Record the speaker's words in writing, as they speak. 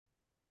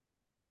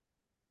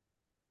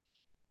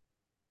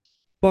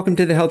Welcome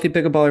to the Healthy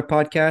Pickleballer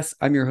podcast.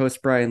 I'm your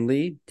host, Brian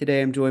Lee.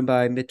 Today I'm joined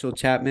by Mitchell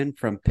Chapman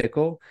from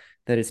Pickle,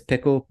 that is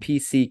Pickle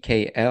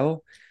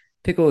PCKL.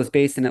 Pickle is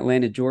based in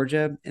Atlanta,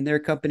 Georgia, and they're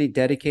a company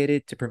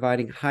dedicated to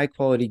providing high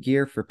quality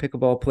gear for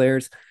pickleball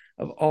players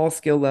of all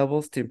skill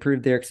levels to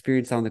improve their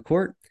experience on the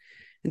court.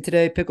 And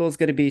today, Pickle is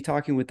going to be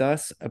talking with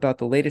us about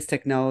the latest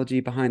technology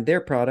behind their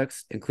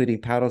products,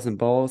 including paddles and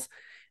balls,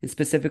 and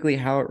specifically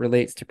how it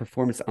relates to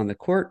performance on the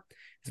court,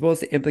 as well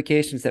as the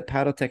implications that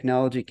paddle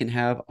technology can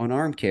have on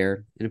arm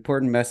care, an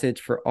important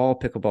message for all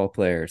pickleball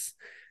players.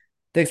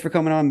 Thanks for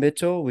coming on,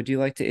 Mitchell. Would you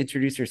like to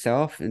introduce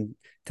yourself and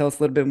tell us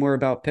a little bit more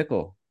about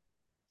Pickle?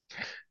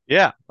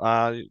 Yeah,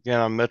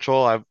 I'm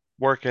Mitchell. I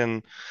work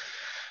in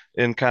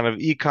kind of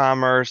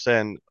e-commerce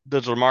and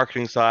digital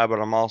marketing side, but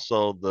I'm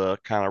also the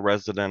kind of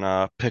resident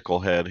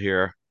picklehead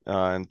here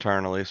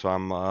internally. So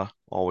I'm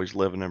always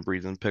living and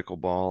breathing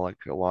pickleball like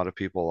a lot of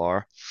people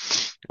are.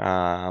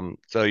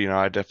 So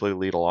I definitely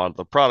lead a lot of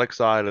the product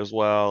side as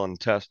well and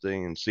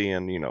testing and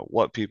seeing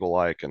what people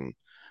like and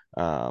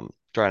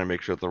trying to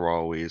make sure that they're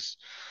always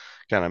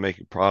kind of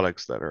making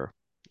products that are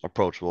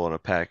approachable in a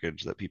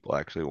package that people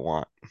actually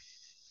want.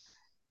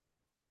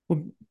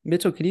 Well,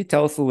 Mitchell, can you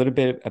tell us a little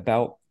bit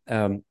about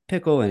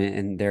Pickle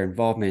and their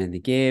involvement in the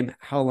game?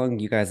 How long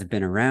you guys have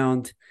been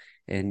around,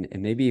 and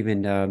maybe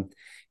even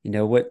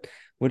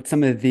what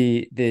some of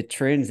the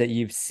trends that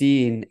you've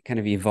seen kind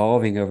of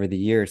evolving over the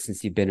years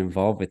since you've been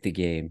involved with the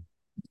game?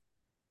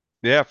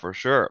 Yeah, for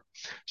sure.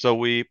 So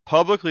we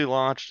publicly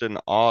launched in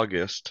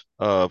August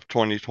of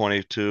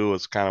 2022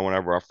 is kind of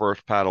whenever our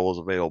first paddle was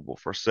available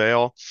for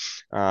sale.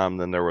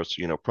 Then there was,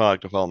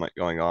 product development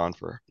going on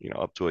for,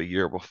 up to a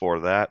year before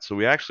that. So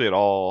we actually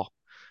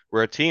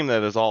we're a team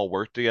that has all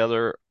worked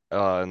together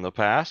in the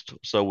past.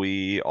 So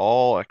we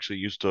all actually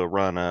used to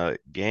run a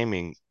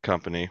gaming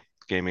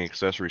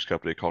accessories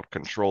company called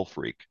Control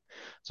Freak.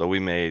 So we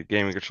made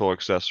gaming control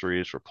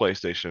accessories for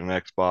PlayStation and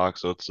Xbox.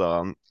 So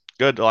it's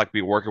good to like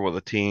be working with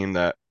a team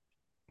that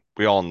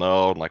we all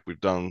know and like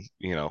we've done,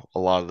 a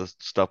lot of this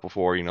stuff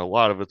before. A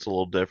lot of it's a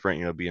little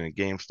different, being a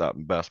GameStop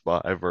and Best Buy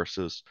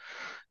versus,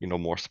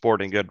 more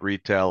sporting good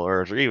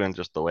retailers or even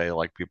just the way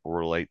like people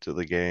relate to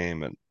the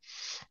game and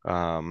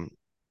um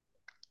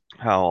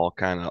how all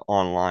kind of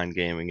online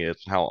gaming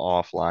is, how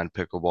offline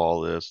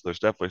pickleball is. There's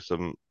definitely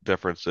some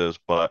differences,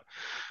 but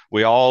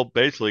we all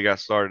basically got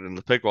started in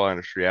the pickleball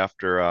industry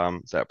after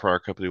that prior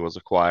company was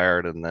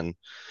acquired, and then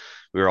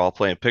we were all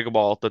playing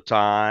pickleball at the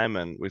time,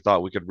 and we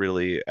thought we could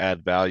really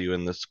add value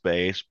in this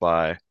space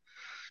by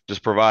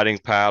just providing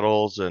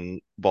paddles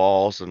and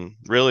balls and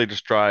really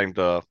just trying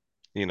to,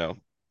 you know,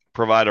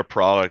 provide a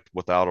product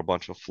without a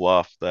bunch of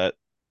fluff that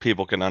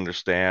people can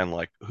understand,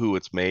 like who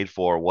it's made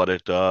for, what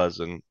it does,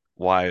 and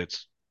why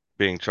it's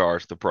being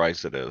charged the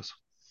price it is.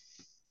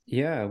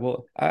 Yeah,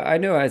 well, I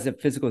know as a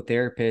physical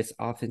therapist,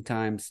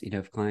 oftentimes,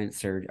 if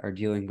clients are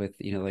dealing with,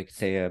 like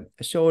say a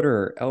shoulder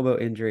or elbow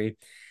injury,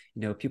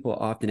 people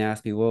often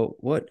ask me, well,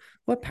 what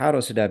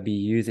paddle should I be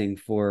using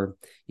for,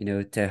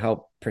 to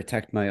help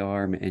protect my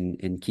arm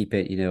and keep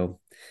it,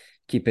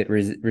 keep it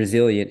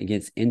resilient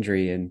against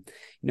injury. And,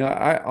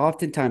 I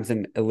oftentimes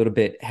am a little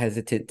bit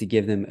hesitant to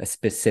give them a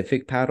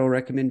specific paddle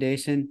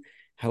recommendation.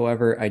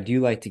 However, I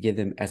do like to give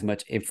them as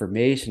much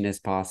information as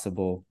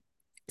possible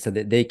so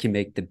that they can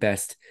make the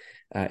best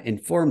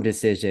informed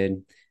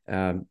decision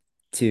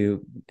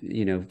to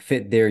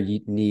fit their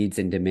needs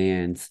and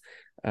demands.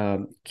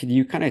 Can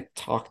you kind of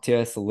talk to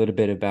us a little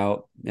bit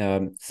about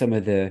some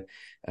of the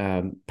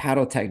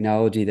paddle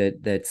technology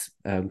that's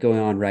going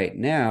on right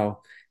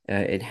now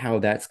and how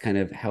that's kind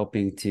of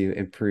helping to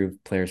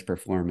improve players'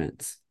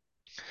 performance?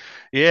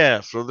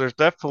 Yeah, so there's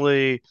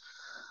definitely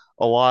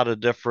a lot of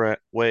different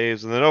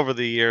ways. And then over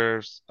the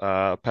years,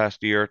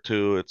 past year or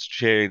two, it's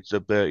changed a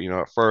bit.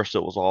 At first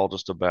it was all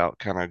just about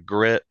kind of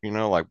grit,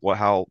 like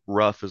how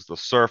rough is the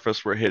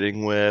surface we're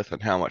hitting with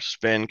and how much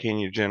spin can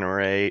you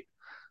generate.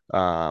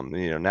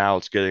 Now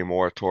it's getting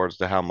more towards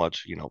the how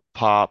much,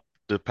 pop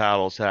the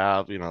paddles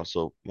have,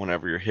 so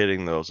whenever you're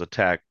hitting those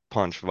attack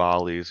punch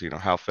volleys,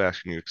 how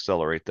fast can you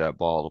accelerate that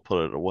ball to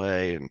put it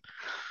away? And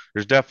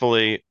there's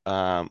definitely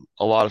a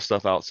lot of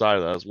stuff outside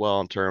of that as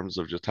well in terms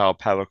of just how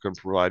paddle can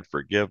provide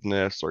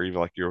forgiveness or even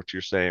like what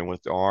you're saying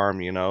with the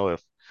arm,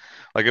 if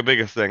like a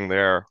biggest thing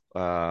there,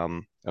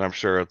 and I'm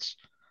sure it's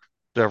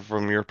different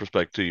from your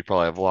perspective. You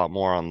probably have a lot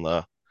more on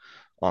the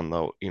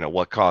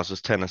what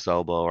causes tennis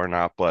elbow or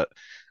not, but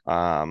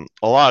a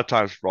lot of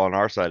times on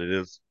our side it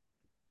is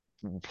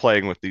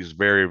playing with these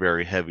very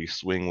very heavy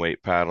swing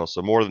weight paddles,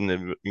 so more than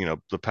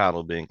the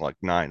paddle being like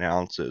 9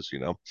 ounces,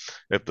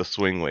 if the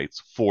swing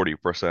weight's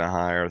 40%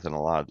 higher than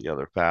a lot of the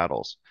other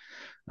paddles,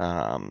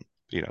 um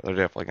they're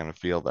definitely going to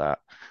feel that.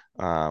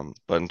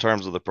 But in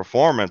terms of the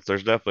performance,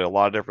 there's definitely a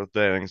lot of different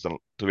things, and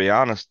to be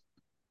honest,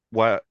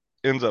 what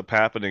ends up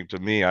happening to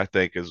me, I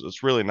think, is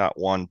it's really not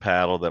one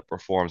paddle that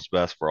performs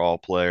best for all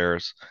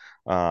players.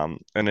 And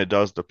it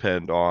does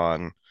depend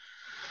on,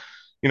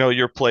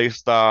 your play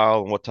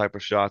style and what type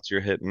of shots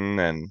you're hitting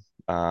and,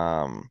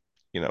 um,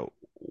 you know,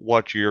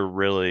 what your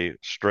really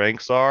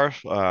strengths are.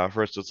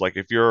 For instance, like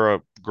if you're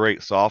a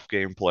great soft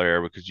game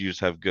player because you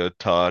just have good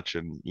touch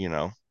and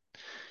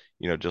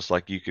just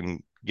like you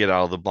can get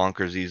out of the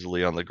bunkers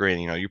easily on the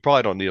green, you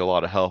probably don't need a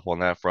lot of help on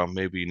that front.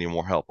 Maybe you need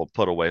more help on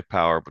put away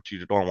power, but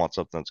you don't want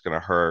something that's going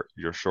to hurt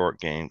your short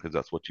game because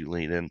that's what you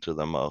lean into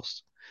the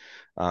most.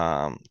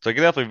 So it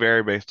can definitely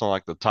vary based on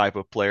like the type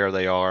of player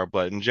they are,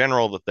 but in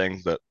general, the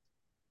things that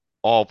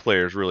all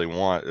players really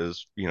want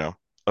is,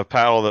 a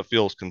paddle that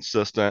feels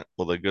consistent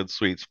with a good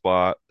sweet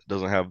spot,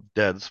 doesn't have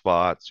dead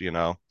spots,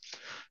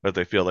 that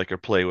they feel they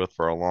could play with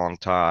for a long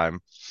time.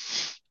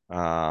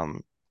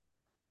 Um,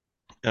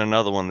 and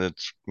another one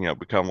that's,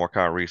 become more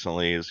kind of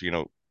recently is,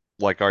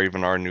 like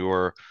our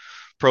newer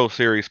Pro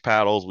Series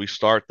paddles, we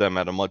start them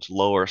at a much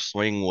lower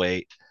swing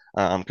weight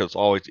because it's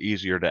always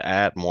easier to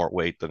add more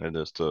weight than it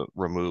is to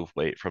remove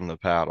weight from the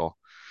paddle.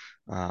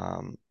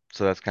 So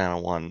that's kind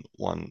of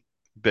one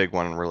big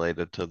one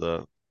related to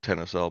the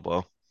tennis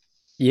elbow.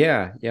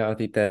 Yeah, yeah, I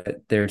think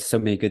that there's so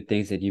many good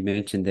things that you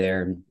mentioned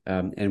there.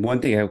 And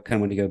one thing I kind of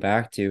want to go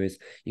back to is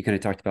you kind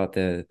of talked about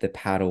the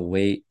paddle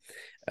weight,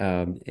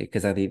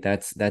 because I think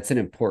that's an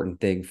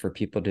important thing for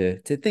people to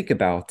think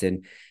about.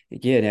 And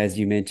again, as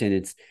you mentioned,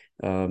 it's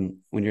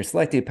when you're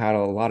selecting a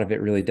paddle, a lot of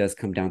it really does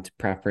come down to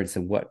preference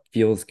and what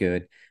feels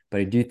good.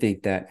 But I do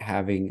think that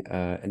having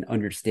an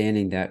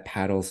understanding that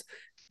paddles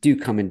do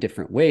come in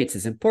different weights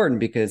is important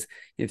because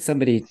if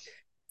somebody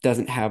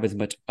doesn't have as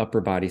much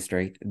upper body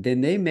strength,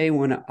 then they may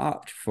want to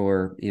opt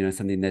for,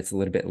 something that's a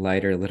little bit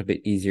lighter, a little bit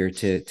easier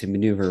to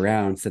maneuver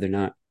around, so they're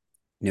not,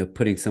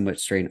 putting so much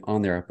strain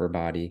on their upper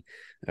body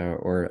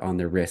or on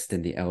their wrist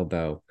and the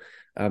elbow.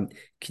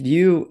 Could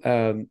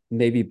you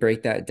maybe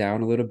break that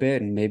down a little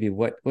bit, and maybe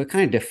what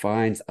kind of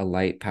defines a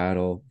light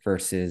paddle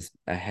versus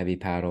a heavy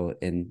paddle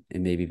and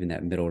maybe even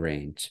that middle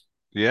range?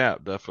 Yeah,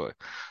 definitely.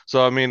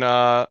 So I mean,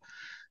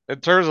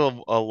 in terms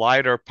of a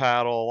lighter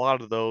paddle, a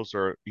lot of those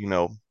are,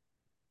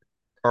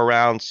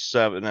 around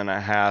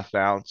 7.5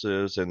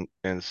 ounces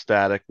in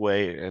static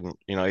weight, and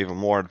even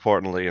more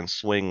importantly in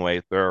swing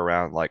weight, they're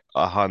around like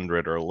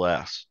 100 or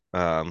less.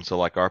 So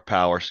like our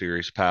Power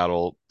Series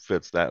paddle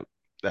fits that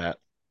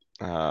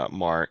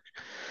mark.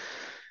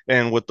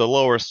 And with the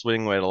lower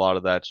swing weight, a lot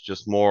of that's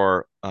just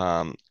more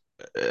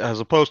as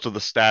opposed to the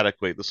static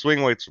weight. The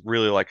swing weight's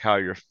really like how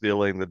you're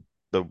feeling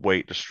the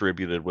weight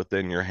distributed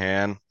within your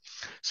hand,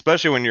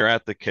 especially when you're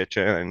at the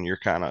kitchen and you're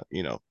kind of,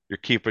 you're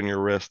keeping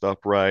your wrist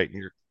upright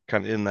and you're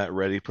kind of in that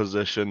ready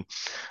position.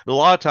 A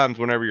lot of times,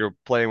 whenever you're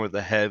playing with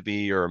a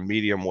heavy or a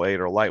medium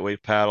weight or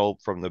lightweight paddle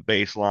from the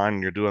baseline,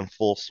 and you're doing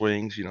full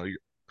swings,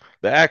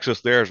 the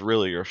axis there is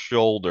really your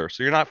shoulder.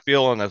 So you're not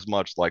feeling as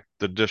much like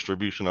the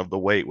distribution of the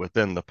weight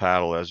within the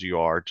paddle as you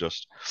are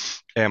just,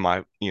 am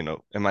I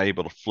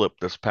able to flip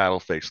this paddle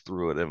face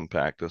through at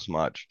impact as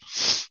much?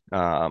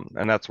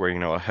 And that's where,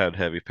 a head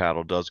heavy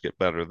paddle does get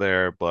better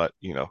there, but,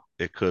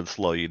 it could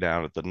slow you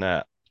down at the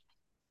net.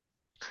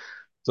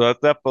 So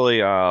that's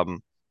definitely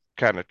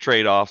kind of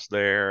trade-offs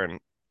there. And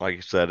like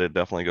you said, it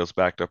definitely goes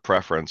back to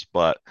preference.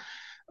 But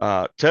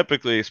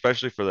typically,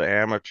 especially for the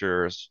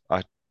amateurs,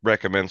 I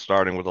recommend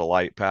starting with a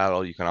light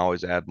paddle. You can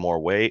always add more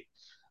weight.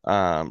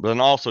 But then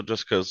also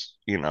just because,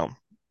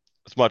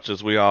 as much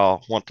as we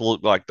all want to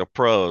look like the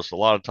pros, a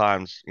lot of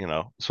times,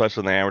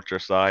 especially on the amateur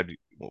side,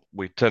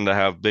 we tend to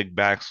have big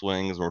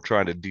backswings and we're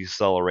trying to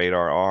decelerate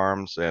our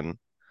arms. And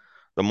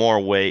the more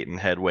weight and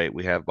head weight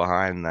we have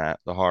behind that,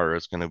 the harder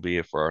it's going to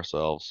be for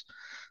ourselves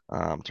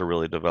to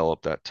really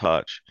develop that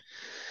touch.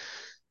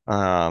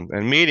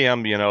 And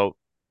medium,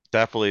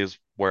 definitely is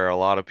where a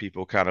lot of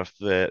people kind of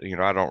fit.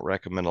 I don't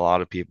recommend a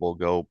lot of people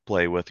go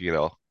play with, a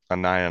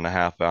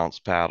 9.5 ounce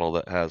paddle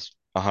that has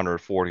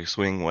 140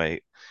 swing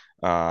weight.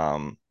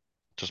 Um,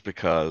 just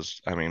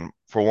because, I mean,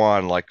 for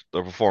one, like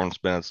the performance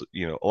benefits,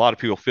 a lot of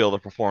people feel the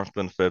performance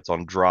benefits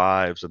on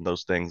drives and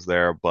those things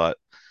there, but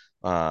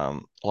a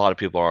lot of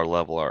people our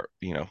level are,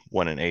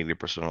 winning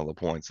 80% of the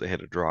points they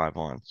hit a drive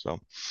on. So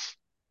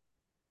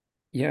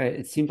Yeah,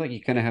 it seems like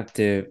you kind of have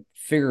to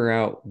figure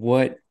out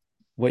what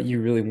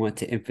you really want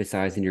to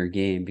emphasize in your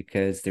game,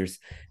 because there's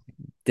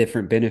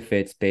different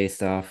benefits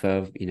based off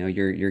of,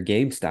 your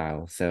game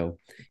style. So,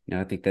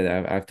 I think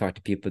that I've talked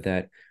to people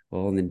that,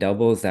 well, in the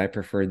doubles, I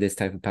prefer this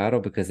type of paddle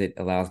because it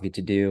allows me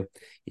to do,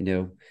 you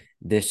know,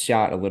 this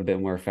shot a little bit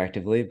more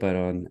effectively. But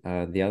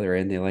on the other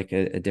end, they like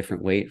a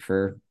different weight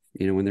for,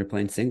 when they're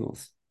playing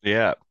singles.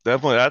 yeah,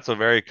 definitely that's a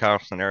very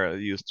common scenario.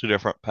 They use two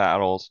different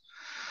paddles.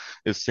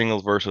 Is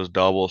singles versus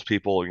doubles.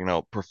 People,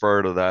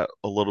 prefer to that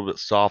a little bit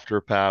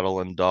softer paddle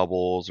in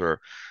doubles,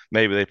 or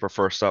maybe they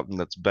prefer something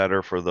that's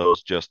better for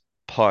those just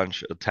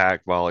punch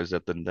attack volleys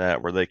at the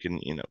net where they can,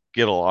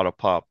 get a lot of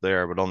pop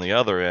there. But on the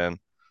other end,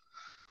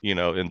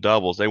 in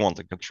doubles, they want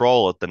the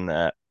control at the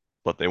net,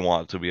 but they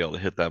want to be able to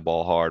hit that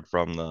ball hard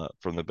from the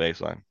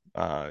baseline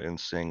in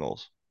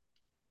singles.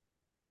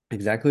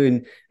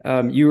 Exactly.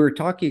 And you were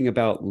talking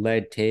about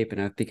lead tape,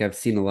 and I think I've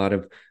seen a lot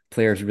of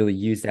players really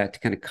use that to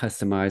kind of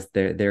customize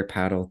their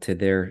paddle to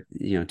their,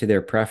 to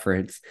their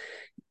preference.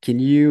 Can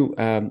you,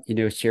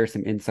 share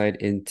some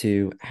insight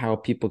into how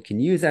people can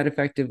use that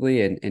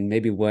effectively and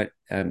maybe what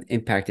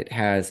impact it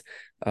has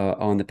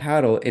on the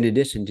paddle, in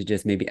addition to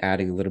just maybe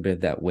adding a little bit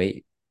of that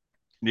weight?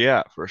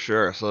 Yeah, for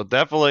sure. So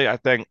definitely, I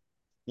think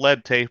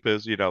lead tape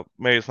is,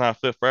 maybe it's not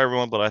fit for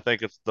everyone, but I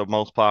think it's the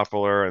most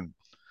popular, and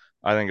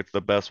I think it's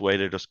the best way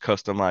to just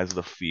customize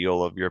the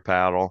feel of your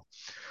paddle.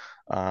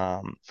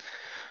 Um,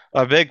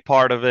 a big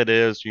part of it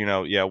is,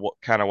 yeah, what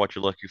kind of what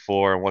you're looking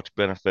for and what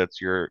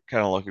benefits you're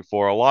kind of looking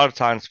for. A lot of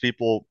times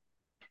people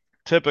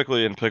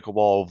typically in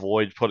pickleball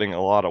avoid putting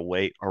a lot of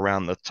weight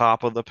around the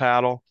top of the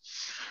paddle.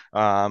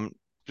 Um,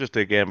 just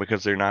again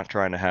because they're not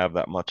trying to have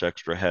that much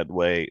extra head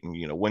weight.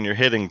 And when you're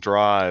hitting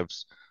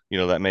drives,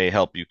 that may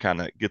help you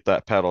kind of get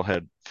that paddle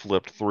head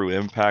flipped through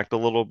impact a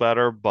little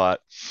better, but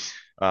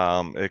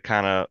it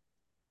kind of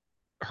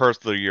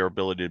hurts your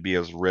ability to be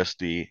as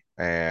wristy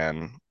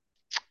and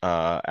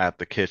at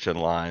the kitchen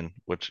line,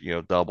 which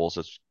doubles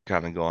is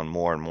kind of going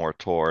more and more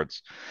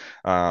towards.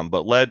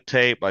 But lead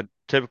tape, I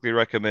typically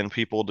recommend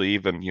people to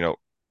even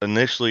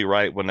initially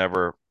right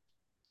whenever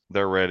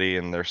they're ready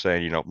and they're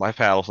saying, my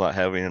paddle's not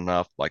heavy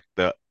enough. Like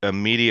the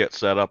immediate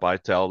setup I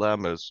tell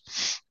them is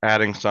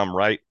adding some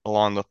right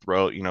along the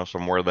throat,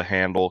 from where the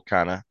handle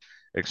kind of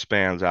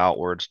expands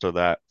outwards to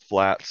that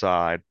flat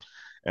side,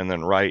 and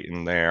then right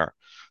in there.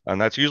 And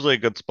that's usually a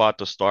good spot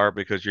to start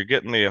because you're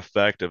getting the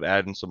effect of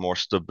adding some more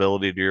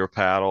stability to your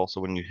paddle.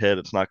 So when you hit,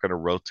 it's not going to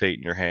rotate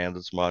in your hand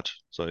as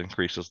much. So it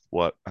increases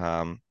what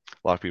a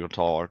lot of people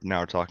are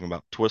now talking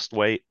about twist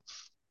weight.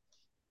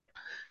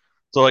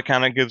 So it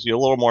kind of gives you a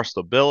little more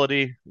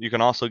stability. You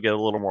can also get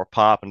a little more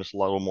pop and just a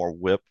little more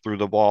whip through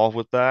the ball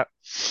with that.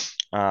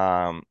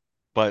 Um,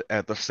 but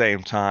at the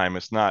same time,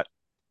 it's not,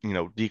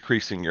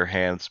 decreasing your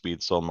hand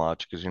speed so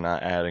much because you're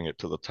not adding it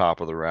to the top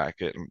of the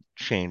racket and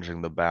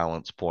changing the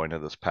balance point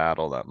of this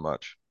paddle that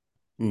much.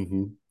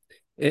 Hmm.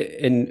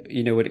 And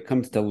when it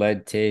comes to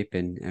lead tape,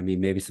 and I mean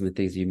maybe some of the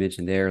things you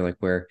mentioned there, like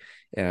where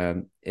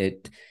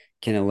it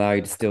can allow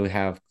you to still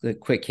have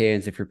quick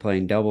hands if you're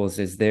playing doubles,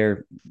 is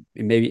there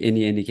maybe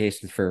any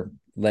indications for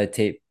lead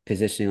tape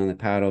positioning on the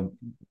paddle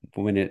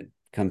when it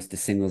comes to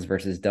singles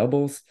versus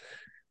doubles?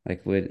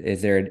 Like,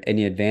 is there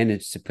any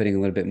advantage to putting a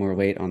little bit more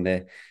weight on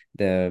the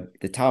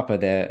top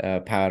of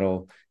the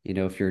paddle?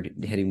 If you're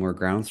hitting more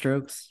ground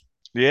strokes.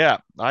 Yeah,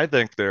 I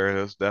think there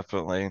is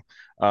definitely.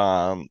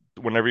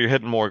 Whenever you're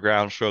hitting more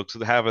ground strokes,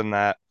 having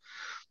that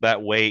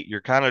weight,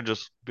 you're kind of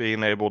just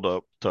being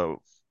able to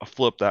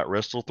flip that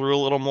wristle through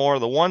a little more.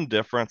 The one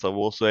difference I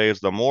will say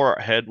is the more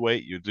head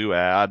weight you do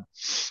add,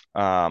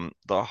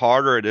 the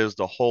harder it is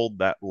to hold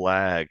that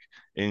lag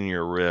in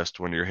your wrist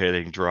when you're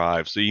hitting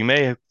drive. So you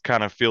may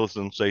kind of feel the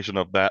sensation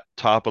of that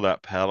top of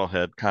that paddle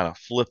head kind of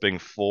flipping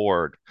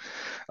forward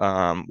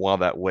while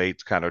that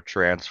weight's kind of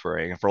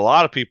transferring. And for a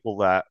lot of people,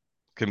 that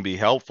can be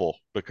helpful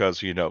because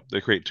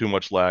they create too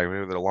much lag.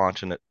 Maybe they're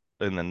launching it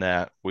in the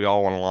net. We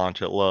all want to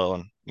launch it low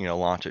and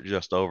launch it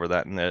just over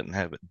that net and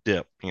have it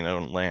dip,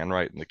 and land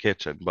right in the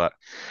kitchen. But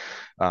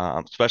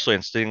especially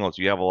in singles,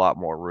 you have a lot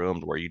more room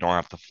to where you don't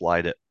have to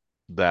flight it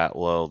that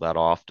low that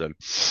often.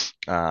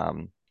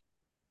 Um,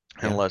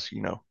 Yeah. Unless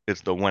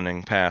it's the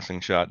winning passing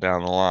shot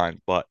down the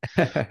line, but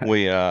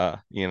we and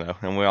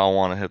we all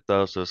want to hit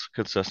those as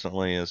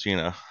consistently as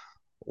a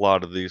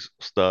lot of these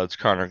studs,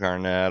 Connor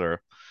Garnett,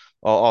 or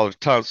all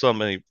tons, so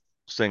many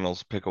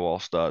singles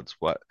pickleball studs.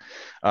 But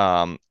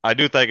I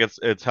do think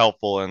it's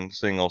helpful in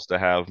singles to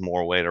have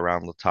more weight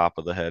around the top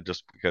of the head,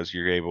 just because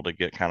you're able to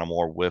get kind of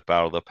more whip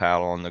out of the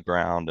paddle on the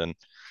ground. And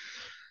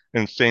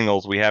in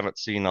singles, we haven't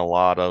seen a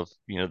lot of,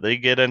 they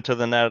get into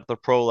the net at the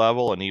pro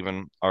level, and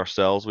even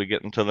ourselves, we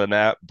get into the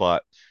net,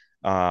 but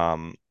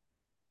um,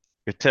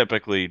 it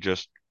typically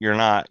just you're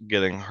not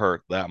getting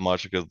hurt that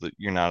much because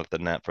you're not at the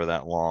net for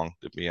that long,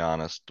 to be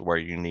honest, where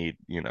you need,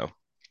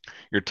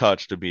 your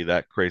touch to be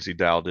that crazy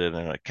dialed in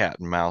a cat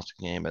and mouse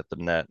game at the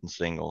net and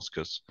singles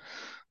because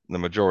the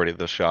majority of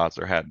the shots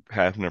are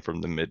happening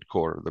from the mid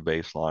court or the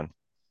baseline.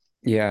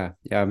 Yeah,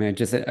 yeah, man.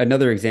 Just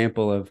another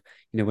example of,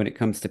 when it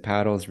comes to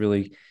paddles,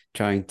 really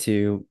trying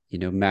to,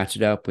 match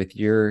it up with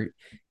your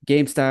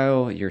game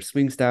style, your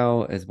swing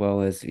style, as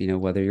well as,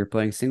 whether you're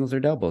playing singles or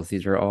doubles.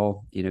 These are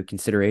all,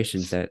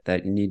 considerations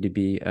that need to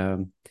be,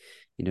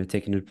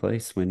 taken into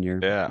place when you're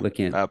Yeah,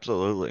 looking at.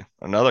 absolutely.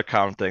 Another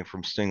common thing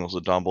from singles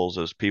to doubles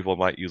is people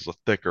might use a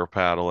thicker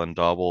paddle in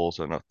doubles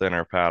and a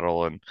thinner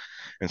paddle in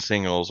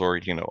singles, or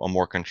a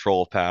more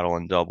control paddle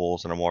in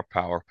doubles and a more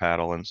power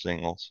paddle in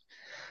singles.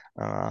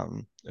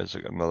 Is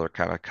another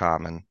kind of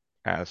common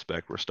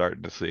aspect we're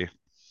starting to see.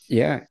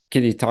 Yeah,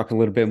 can you talk a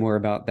little bit more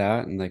about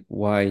that and like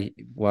why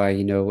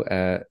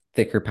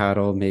thicker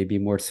paddle may be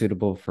more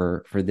suitable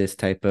for this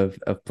type of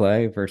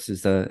play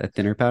versus a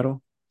thinner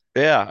paddle?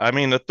 Yeah, I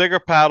mean the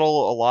thicker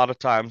paddle, a lot of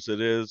times it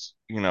is,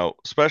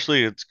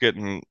 especially it's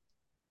getting,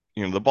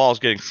 the ball's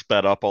getting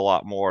sped up a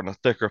lot more. And a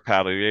thicker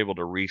paddle, you're able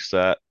to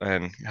reset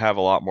and have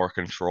a lot more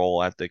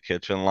control at the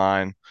kitchen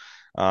line.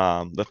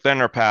 The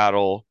thinner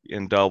paddle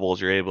in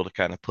doubles, you're able to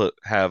kind of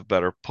have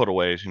better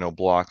putaways,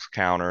 blocks,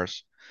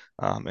 counters.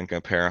 in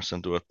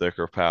comparison to a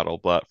thicker paddle.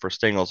 But for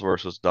singles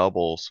versus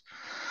doubles,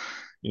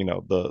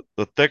 the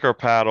thicker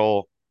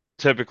paddle,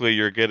 typically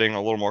you're getting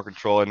a little more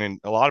control. And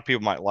a lot of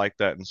people might like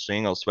that in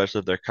singles, especially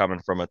if they're coming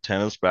from a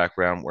tennis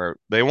background where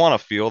they want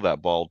to feel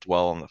that ball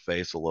dwell on the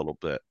face a little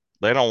bit.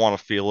 They don't want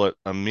to feel it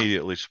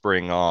immediately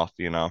spring off.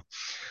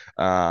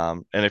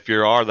 And if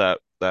you are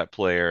that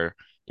player,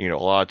 a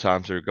lot of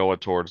times they're going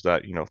towards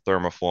that,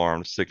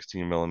 thermoformed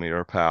 16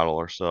 millimeter paddle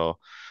or so,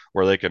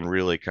 where they can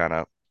really kind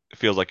of, it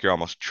feels like you're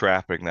almost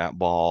trapping that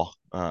ball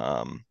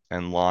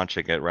and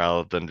launching it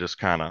rather than just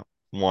kind of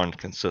one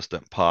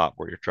consistent pop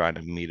where you're trying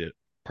to meet it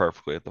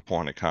perfectly at the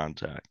point of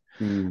contact.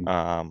 Mm,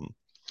 Um,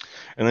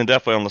 and then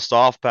definitely on the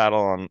soft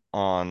paddle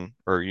on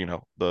or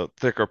the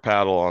thicker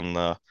paddle on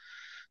the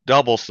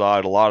double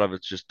side, a lot of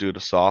it's just due to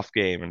soft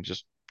game and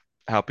just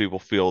how people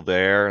feel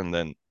there. And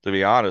then to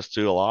be honest,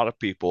 too, a lot of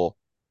people,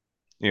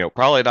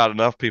 probably not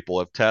enough people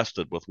have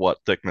tested with what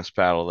thickness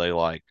paddle they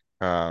like.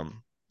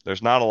 Um,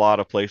 there's not a lot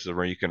of places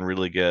where you can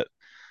really get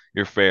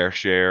your fair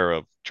share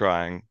of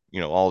trying,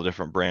 all the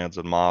different brands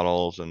and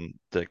models and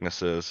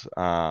thicknesses.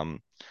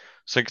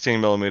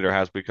 16 millimeter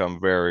has become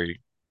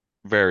very,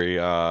 very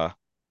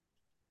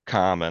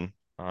common,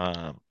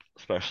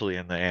 especially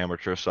in the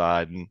amateur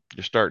side. And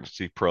you're starting to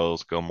see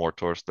pros go more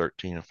towards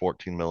 13 and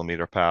 14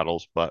 millimeter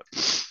paddles, but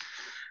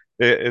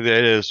it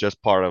is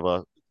just part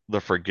of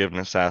the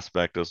forgiveness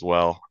aspect as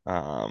well.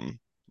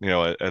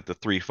 At the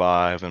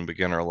 3.5 and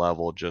beginner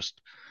level,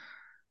 just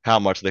how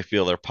much they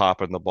feel they're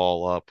popping the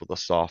ball up with a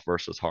soft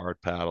versus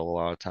hard paddle a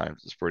lot of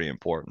times is pretty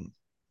important.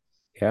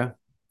 yeah.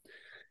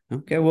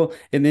 Okay, well,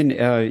 and then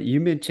you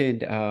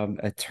mentioned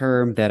a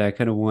term that I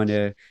kind of want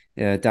to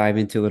dive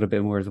into a little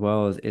bit more as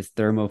well is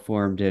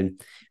thermoformed,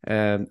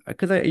 and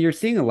because you're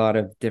seeing a lot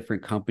of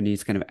different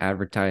companies kind of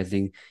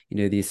advertising,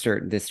 this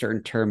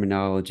certain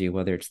terminology,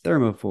 whether it's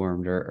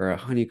thermoformed or a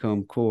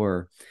honeycomb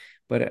core,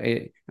 but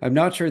I'm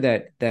not sure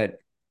that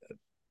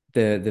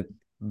the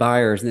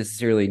buyers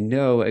necessarily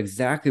know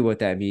exactly what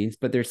that means,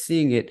 but they're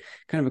seeing it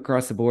kind of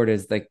across the board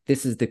as like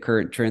this is the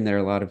current trend. There are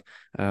a lot of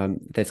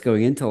that's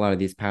going into a lot of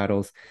these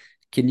paddles.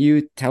 Can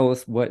you tell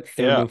us what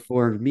Yeah,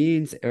 thermoformed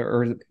means,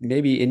 or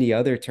maybe any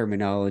other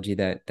terminology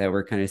that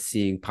we're kind of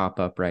seeing pop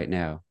up right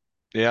now?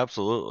 yeah,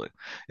 absolutely.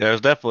 Yeah,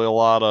 there's definitely a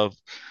lot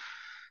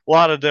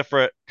of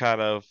different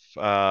kind of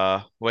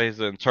ways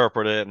to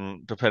interpret it,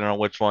 and depending on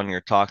which one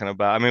you're talking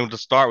about. I mean, to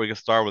start, we can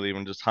start with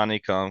even just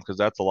honeycomb because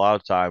that's a lot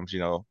of times,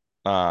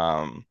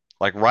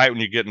 like right when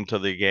you get into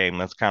the game,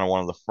 that's kind of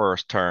one of the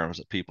first terms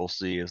that people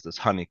see is this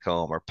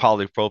honeycomb or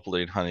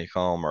polypropylene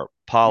honeycomb or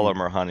Hmm.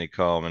 polymer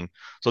honeycomb. And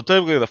so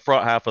typically the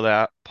front half of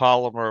that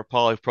polymer,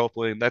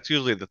 polypropylene, that's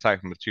usually the type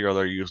of material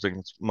they're using.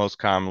 It's most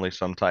commonly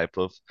some type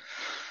of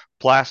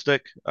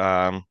plastic.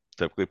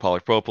 Typically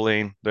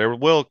polypropylene. Their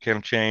will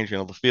can change.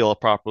 The feel of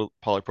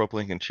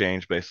polypropylene can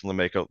change based on the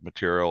makeup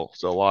material.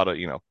 So a lot of,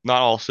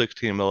 not all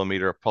 16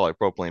 millimeter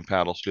polypropylene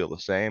paddles feel the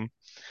same.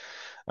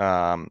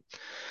 Um,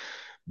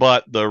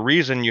 but the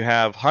reason you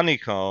have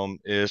honeycomb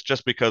is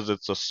just because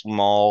it's a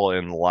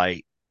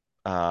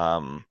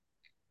um,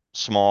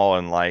 small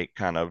and light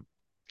kind of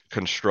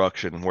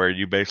construction where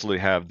you basically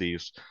have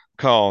these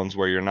cones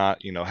where you're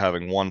not,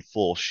 having one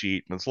full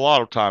sheet. And it's a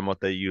lot of time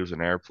what they use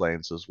in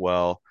airplanes as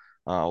well.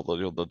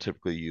 Although they'll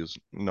typically use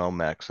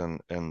Nomex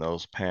in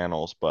those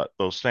panels, but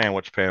those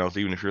sandwich panels,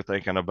 even if you're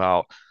thinking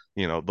about,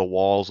 the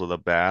walls of the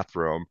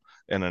bathroom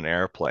in an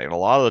airplane, a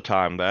lot of the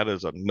time that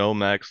is a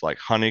Nomex like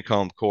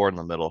honeycomb core in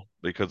the middle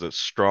because it's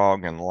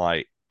strong and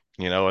light.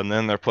 And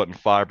then they're putting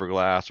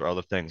fiberglass or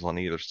other things on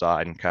either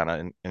side and kind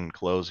of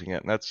enclosing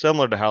it. And that's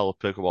similar to how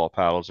the pickleball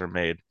paddles are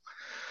made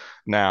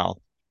now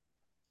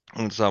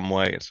in some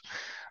ways.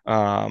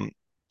 Um,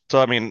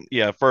 so I mean,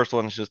 yeah, first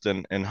one is just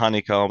in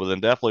honeycomb, but then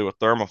definitely with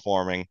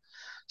thermoforming.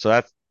 So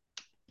that's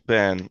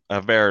been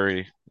a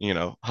very,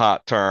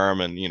 hot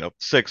term. And,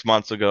 6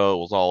 months ago,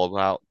 it was all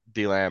about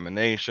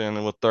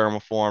delamination with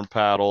thermoformed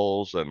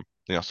paddles. And,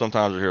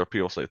 sometimes you hear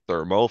people say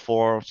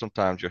thermoformed.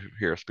 Sometimes you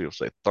hear people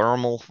say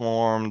thermal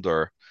formed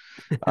and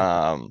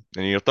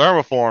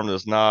thermoformed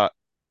is not,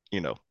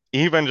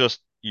 even just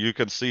you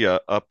could see a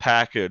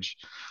package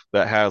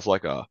that has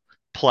like a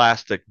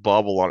plastic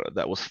bubble on it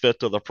that was fit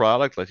to the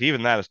product. Like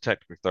even that is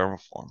technically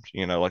thermoformed.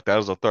 Like that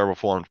is a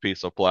thermoformed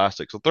piece of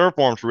plastic. So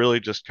thermoform is really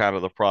just kind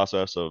of the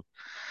process of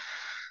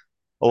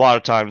a lot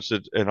of times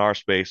in our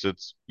space,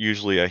 it's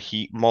usually a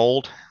heat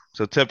mold.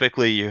 So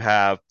typically your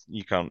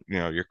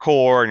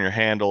core and your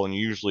handle, and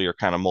you usually are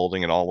kind of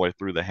molding it all the way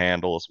through the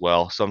handle as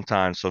well.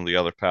 Sometimes some of the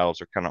other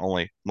paddles are kind of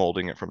only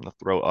molding it from the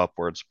throat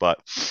upwards, but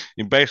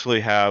you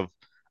basically have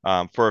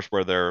first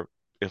where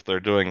if they're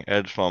doing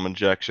edge foam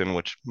injection,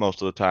 which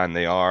most of the time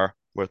they are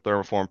with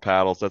thermoform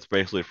paddles, that's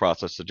basically a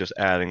process of just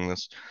adding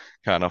this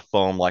kind of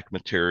foam-like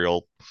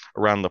material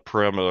around the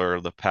perimeter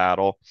of the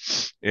paddle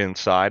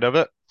inside of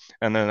it,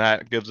 and then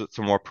that gives it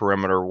some more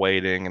perimeter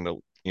weighting and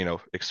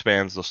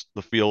expands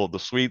the feel of the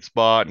sweet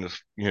spot and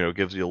just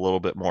gives you a little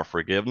bit more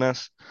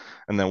forgiveness.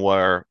 And then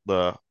where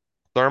the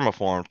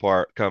thermoform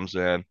part comes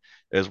in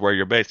is where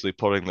you're basically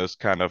putting this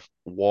kind of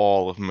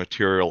wall of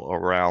material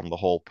around the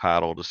whole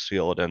paddle to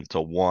seal it into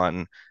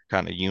one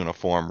kind of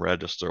uniform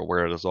register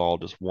where it is all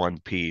just one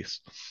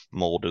piece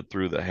molded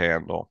through the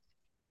handle.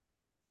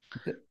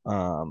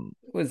 Um,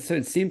 Well, so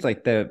it seems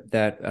like that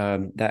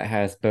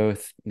has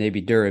both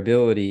maybe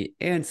durability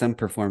and some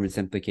performance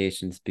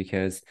implications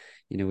because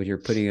when you're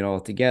putting it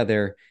all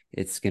together,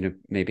 it's going to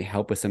maybe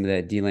help with some of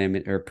that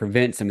delamin or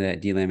prevent some of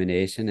that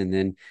delamination. And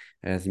then,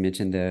 as you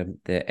mentioned,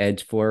 the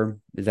edge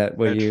form, is that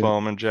what edge you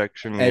foam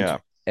injection, edge yeah.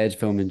 edge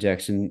foam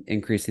injection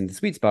increasing the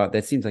sweet spot?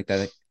 That seems like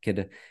that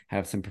could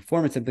have some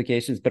performance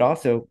implications, but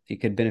also it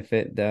could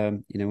benefit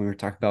when we're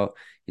talking about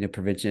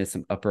prevention of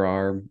some upper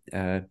arm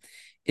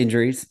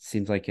injuries. It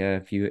seems like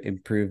if you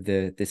improve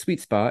the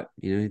sweet spot,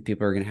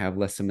 people are going to have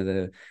less some of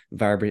the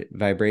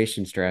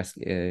vibration stress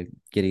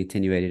getting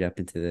attenuated up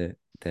into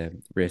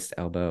the wrist,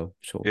 elbow,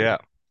 shoulder. Yeah,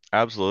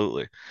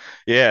 absolutely.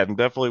 Yeah, and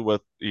definitely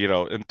with,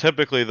 and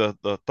typically the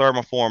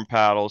thermoform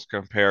paddles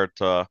compared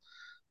to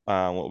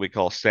what we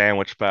call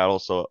sandwich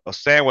paddles. So a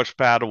sandwich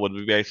paddle would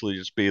basically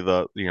just be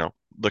the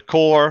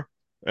core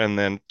and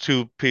then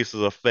two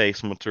pieces of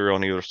face material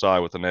on either side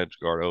with an edge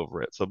guard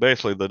over it. So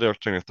basically the difference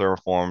between the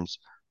thermoforms,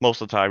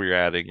 most of the time you're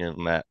adding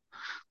in that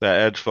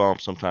edge foam,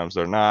 sometimes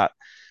they're not.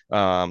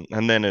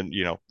 And then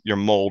you're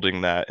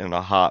molding that in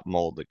a hot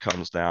mold that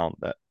comes down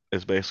that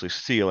is basically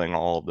sealing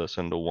all of this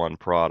into one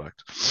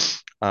product.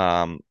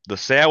 The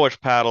sandwich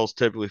paddles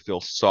typically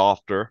feel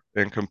softer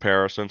in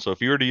comparison. So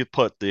if you were to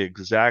put the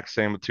exact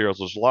same materials,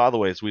 there's a lot of the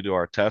ways we do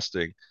our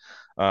testing.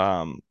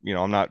 I'm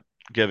not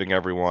giving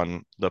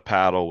everyone the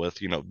paddle with,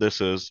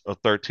 this is a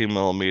 13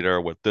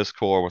 millimeter with this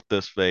core, with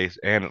this face,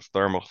 and it's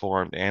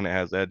thermoformed and it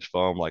has edge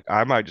foam. Like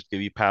I might just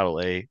give you paddle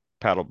A,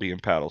 paddle B,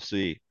 and paddle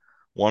C.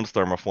 One's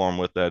thermoform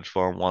with edge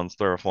foam, one's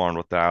thermoformed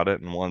without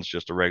it, and one's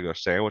just a regular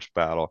sandwich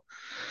paddle.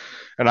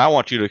 And I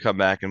want you to come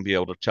back and be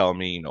able to tell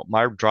me,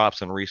 my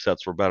drops and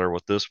resets were better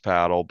with this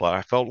paddle, but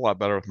I felt a lot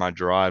better with my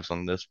drives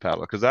on this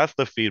paddle because that's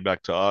the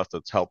feedback to us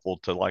that's helpful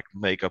to like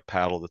make a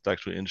paddle that's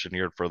actually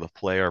engineered for the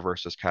player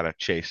versus kind of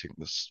chasing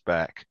the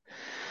spec.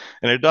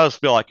 And it does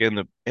feel like in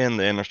the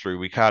industry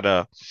we kind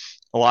of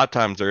a lot of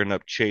times they end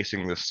up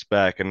chasing the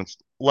spec and it's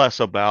less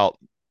about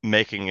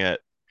making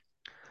it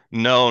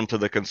known to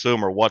the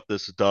consumer what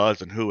this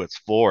does and who it's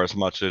for as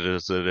much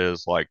as it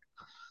is like,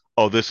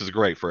 oh, this is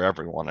great for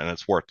everyone and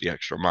it's worth the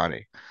extra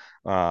money.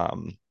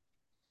 Um,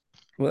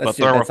 Well, but that's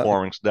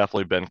thermoforming's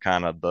definitely been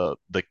kind of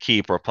the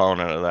key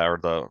proponent of that, or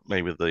the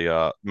maybe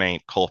the main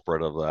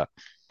culprit of that.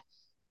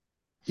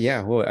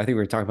 yeah. Well, I think we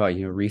were talking about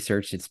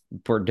research. It's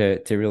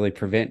important to really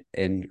prevent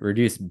and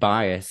reduce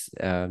bias.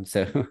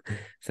 So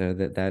so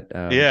that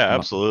Yeah,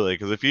 absolutely.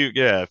 Because if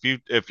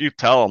you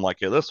tell them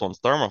like, yeah, this one's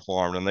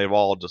thermoformed, and they've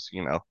all just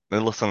they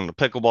listen to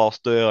pickleball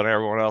still and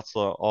everyone else,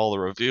 all the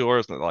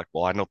reviewers, and they're like,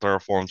 well, I know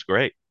thermoform's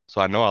great,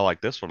 so I know I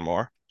like this one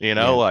more.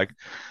 yeah. Like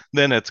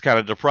then it's kind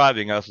of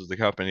depriving us as the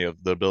company of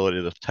the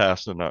ability to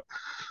test in a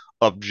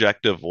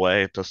objective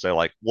way to say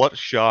like, what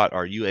shot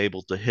are you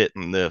able to hit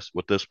in this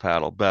with this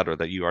paddle better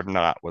that you are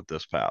not with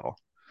this paddle?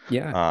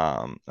 Yeah.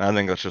 I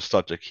think that's just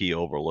such a key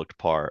overlooked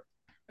part.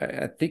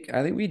 I think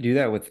we do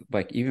that with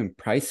like even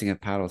pricing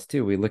of paddles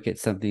too. We look at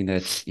something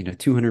that's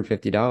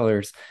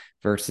 $250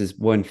 versus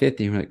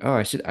 150. And we're like, oh,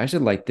 I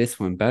should like this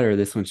one better.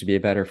 This one should be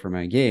better for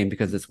my game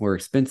because it's more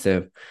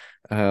expensive.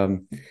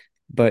 Um,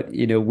 but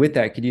with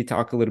that, could you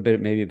talk a little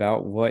bit maybe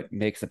about what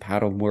makes a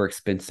paddle more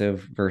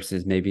expensive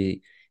versus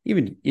maybe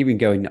even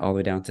going all the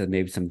way down to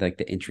maybe some like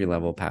the entry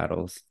level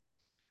paddles?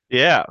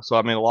 Yeah, so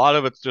I mean, a lot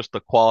of it's just the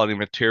quality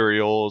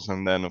materials,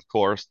 and then of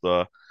course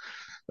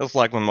it's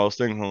like with most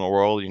things in the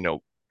world,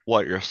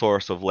 what your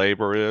source of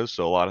labor is.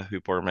 So a lot of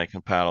people are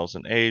making paddles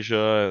in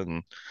Asia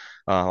and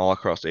all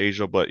across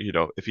Asia, but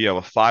if you have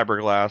a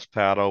fiberglass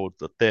paddle with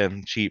the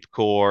thin, cheap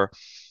core,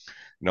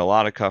 a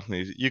lot of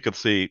companies you could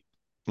see,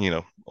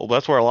 well,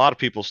 that's where a lot of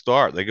people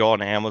start. They go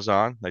on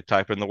Amazon, they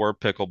type in the word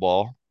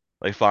pickleball,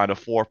 they find a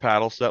four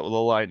paddle set with a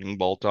lightning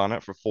bolt on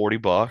it for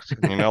 $40.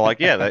 And like,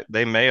 yeah,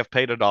 they may have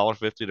paid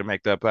 $1.50 to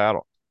make that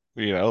paddle,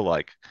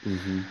 like,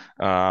 Hmm.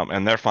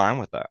 and they're fine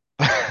with that.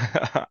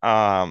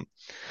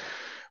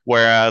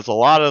 Whereas a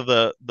lot of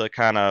the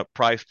kind of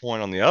price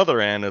point on the other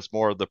end is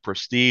more of the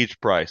prestige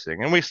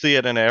pricing. And we see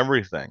it in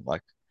everything,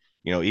 like,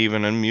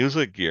 even in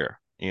music gear,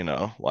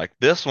 like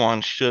this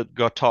one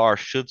guitar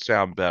should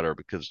sound better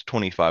because it's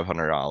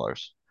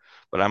 $2,500.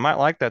 But I might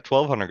like that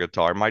 1200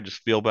 guitar. It might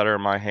just feel better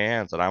in my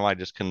hands and I might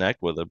just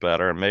connect with it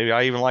better. And maybe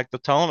I even like the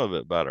tone of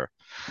it better.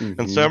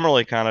 And Hmm.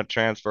 similarly, kind of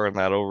transferring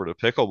that over to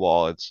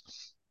pickleball,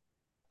 it's,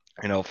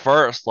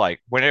 first,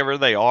 like whenever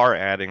they are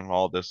adding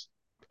all this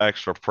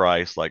extra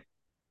price, like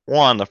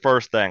the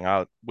first thing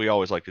we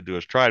always like to do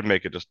is try to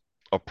make it just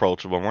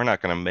approachable. We're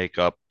not going to make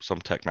up some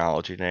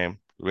technology name.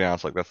 To be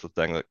honest, like that's the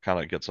thing that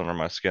kind of gets under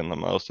my skin the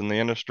most in the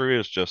industry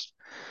is just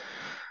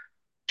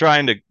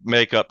trying to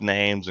make up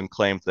names and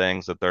claim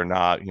things that they're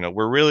not.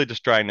 We're really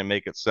just trying to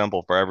make it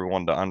simple for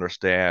everyone to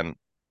understand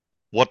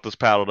what this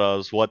paddle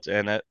does, what's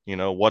in it,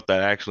 what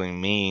that actually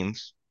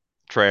means,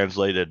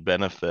 translated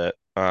benefit.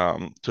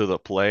 to the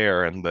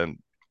player, and then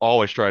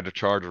always try to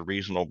charge a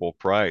reasonable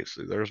price.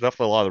 There's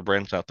definitely a lot of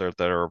brands out there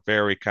that are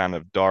very kind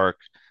of dark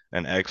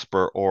and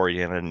expert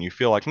oriented, and you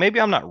feel like maybe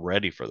I'm not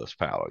ready for this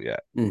paddle yet.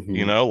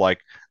 You Hmm. know, like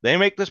they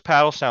make this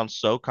paddle sound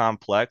so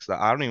complex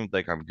that I don't even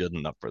think I'm good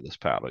enough for this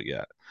paddle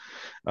yet.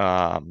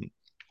 Um,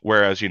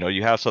 Whereas,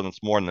 you have something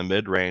that's more in the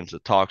mid range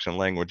that talks in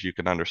language you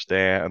can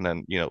understand, and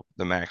then,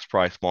 the max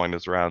price point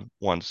is around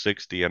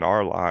 160 in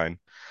our line.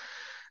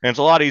 And it's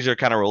a lot easier to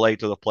kind of relate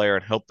to the player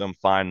and help them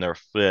find their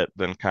fit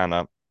than kind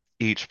of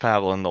each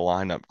paddle in the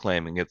lineup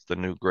claiming it's the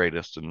new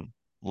greatest and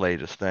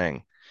latest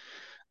thing.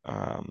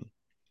 Um,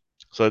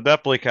 so it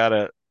definitely kind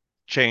of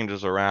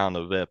changes around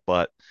a bit,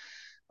 but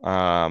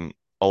um,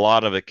 a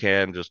lot of it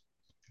can just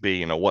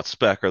be, what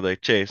spec are they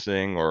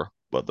chasing,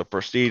 but the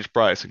prestige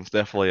pricing is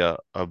definitely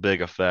a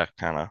big effect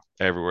kind of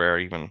everywhere,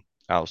 even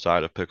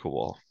outside of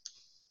pickleball.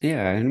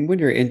 Yeah, and when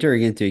you're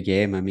entering into a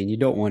game, I mean, you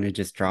don't want to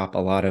just drop a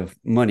lot of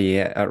money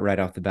right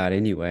off the bat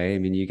anyway. I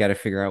mean, you got to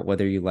figure out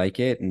whether you like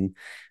it, and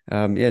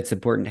yeah, it's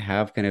important to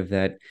have kind of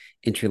that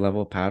entry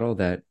level paddle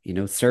that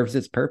serves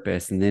its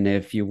purpose. And then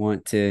if you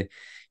want to,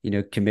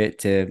 commit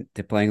to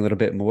playing a little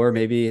bit more,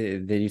 maybe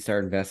then you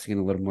start investing in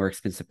a little more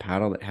expensive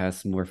paddle that has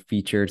some more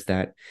features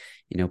that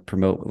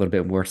promote a little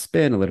bit more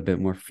spin, a little bit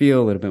more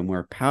feel, a little bit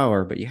more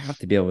power. But you have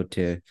to be able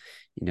to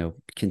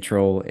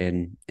control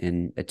and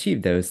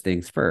achieve those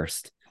things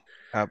first.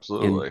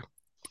 And Absolutely.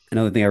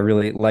 another thing I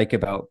really like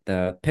about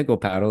the pickle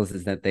paddles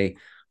is that they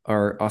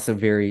are also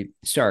very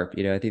sharp.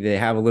 I think they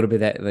have a little bit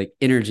of that like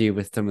energy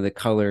with some of the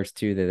colors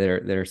too that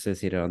are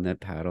associated on that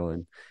paddle.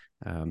 And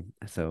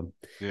so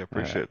Yeah,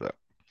 uh, appreciate that.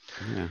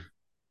 yeah.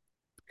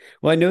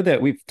 Well, I know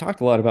that we've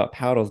talked a lot about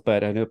paddles,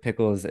 but I know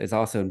Pickle is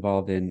also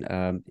involved in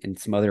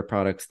some other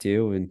products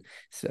too.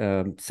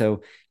 And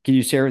so, can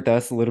you share with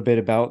us a little bit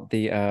about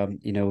the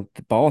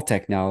ball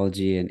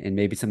technology and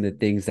maybe some of the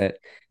things that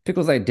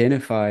Pickle's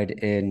identified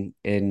in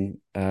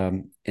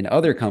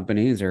other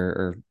companies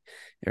or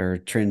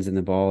trends in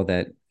the ball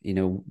that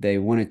they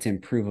wanted to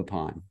improve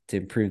upon to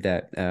improve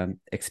that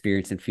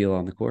experience and feel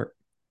on the court.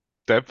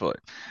 Definitely.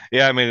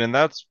 Yeah, I mean, and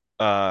that's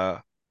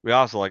we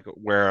also like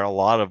where a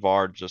lot of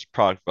our just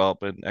product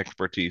development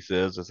expertise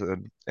is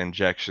in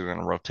injection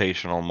and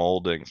rotational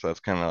molding. So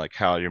that's kind of like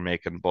how you're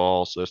making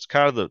balls. So it's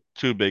kind of the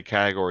two big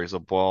categories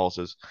of balls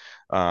is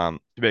to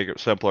make it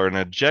simpler, an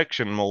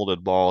injection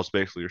molded ball is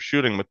basically you're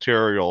shooting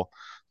material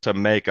to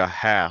make a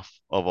half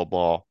of a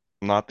ball,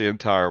 not the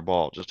entire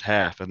ball, just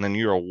half, and then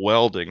you're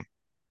welding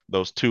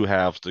those two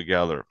halves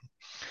together.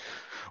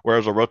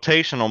 Whereas a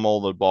rotational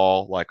molded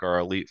ball, like our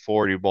Elite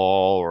 40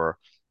 ball or,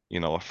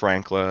 a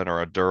Franklin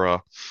or a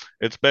Dura,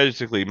 it's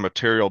basically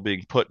material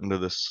being put into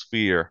this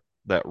sphere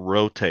that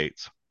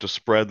rotates to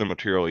spread the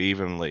material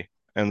evenly.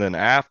 And then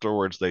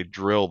afterwards, they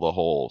drill the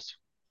holes.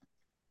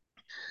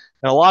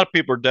 And a lot of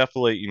people are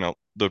definitely,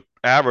 the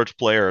average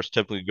player is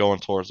typically going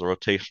towards the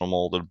rotational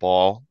molded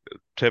ball,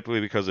 typically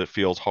because it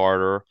feels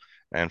harder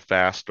and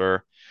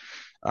faster.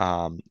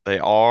 They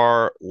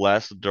are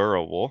less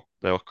durable.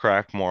 They'll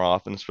crack more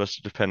often,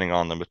 especially depending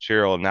on the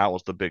material. And that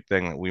was the big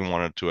thing that we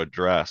wanted to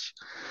address.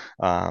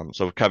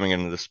 So coming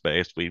into the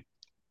space, we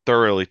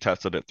thoroughly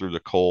tested it through the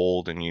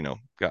cold and,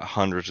 got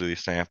hundreds of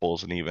these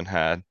samples and even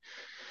had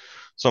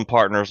some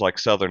partners like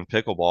Southern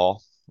Pickleball,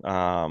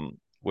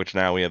 which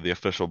now we have the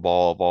official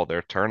ball of all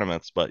their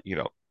tournaments. But,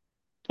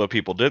 what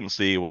people didn't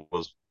see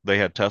was they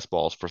had test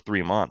balls for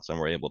 3 months and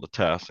were able to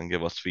test and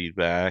give us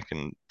feedback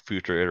and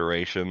future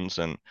iterations.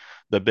 And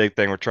the big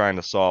thing we're trying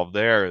to solve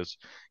there is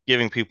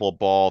giving people a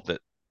ball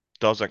that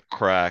doesn't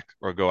crack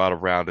or go out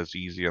of round as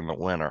easy in the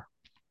winter,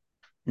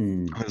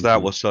 because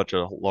that Mm-hmm. was such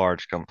a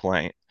large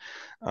complaint.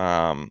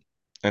 Um,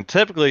 and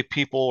typically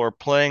people are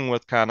playing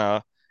with kind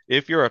of,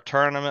 if you're a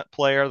tournament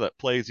player that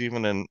plays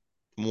even in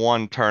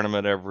one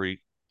tournament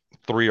every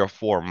 3 or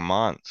 4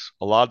 months,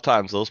 a lot of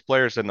times those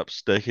players end up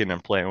sticking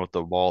and playing with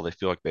the ball they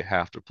feel like they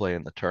have to play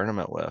in the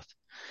tournament with.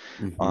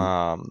 Mm-hmm.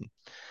 Um,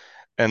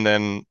 and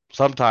then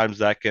sometimes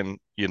that can,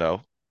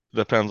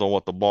 depends on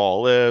what the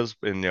ball is,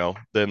 and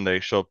then they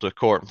show up to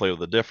court and play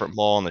with a different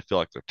ball and they feel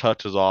like their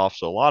touch is off.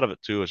 So a lot of it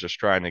too is just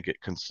trying to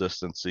get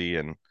consistency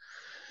and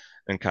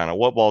kind of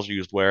what balls are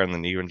used where, and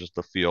then even just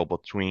the feel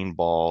between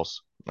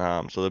balls.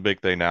 So the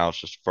big thing now is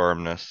just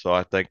firmness. So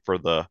I think for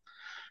the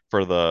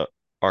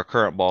our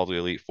current ball, the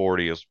Elite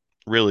 40 is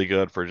really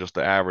good for just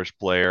the average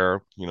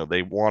player.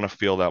 They want to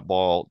feel that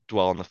ball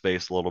dwell in the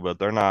face a little bit.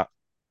 They're not,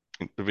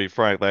 to be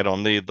frank, they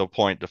don't need the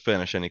point to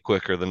finish any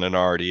quicker than it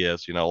already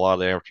is. A lot of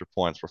the amateur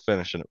points we're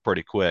finishing it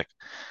pretty quick.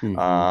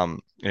 Mm-hmm.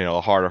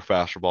 A harder,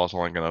 faster ball is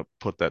only going to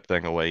put that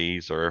thing away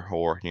easier,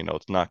 or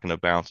it's not going to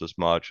bounce as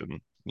much,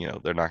 and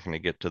they're not going to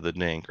get to the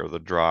dink or the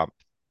drop.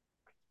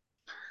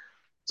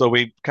 So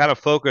we kind of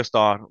focused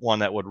on one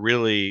that would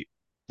really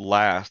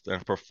last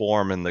and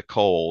perform in the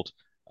cold.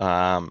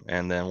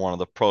 And then one of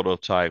the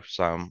prototypes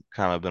I'm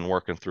kind of been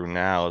working through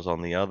now is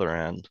on the other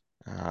end.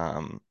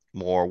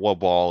 More what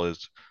ball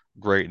is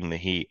great in the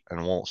heat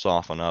and won't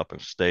soften up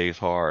and stays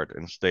hard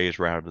and stays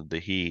rounded in the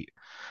heat.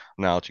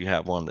 Now that you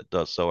have one that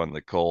does so in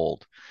the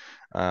cold.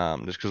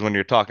 Just because when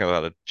you're talking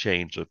about a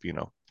change of,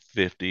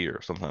 50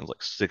 or sometimes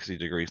like 60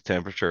 degrees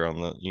temperature on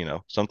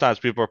the, sometimes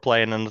people are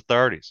playing in the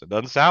 30s. It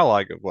doesn't sound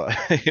like it, but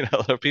there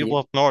are people Y-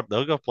 up north,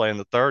 they'll go play in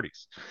the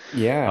 30s,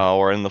 Yeah,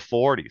 or in the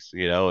 40s,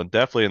 and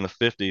definitely in the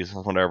 50s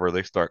whenever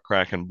they start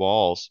cracking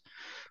balls.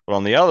 But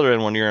on the other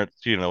end, when you're at,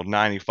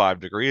 95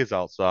 degrees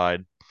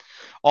outside,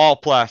 all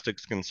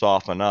plastics can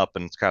soften up,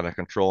 and it's kind of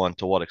controlling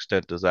to what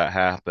extent does that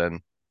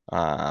happen,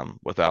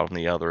 without on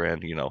the other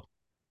end,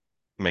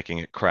 making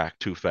it crack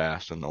too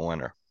fast in the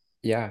winter.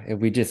 yeah, and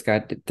we just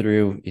got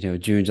through,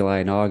 June, July,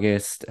 and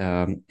August,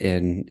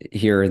 in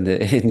here in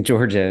the in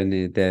Georgia, and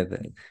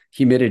the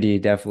humidity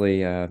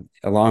definitely,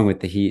 along with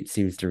the heat,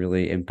 seems to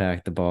really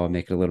impact the ball,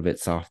 make it a little bit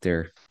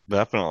softer.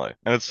 Definitely.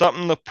 And it's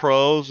something the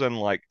pros and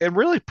like it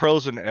really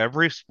pros in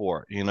every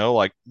sport,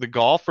 like the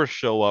golfers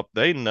show up,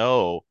 they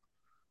know.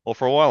 Well,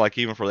 for a while, like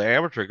even for the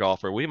amateur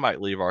golfer, we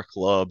might leave our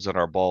clubs and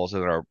our balls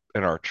in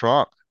our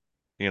trunk,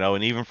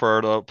 and even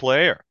for the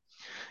player.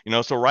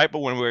 So right, but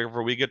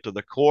whenever we get to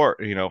the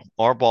court,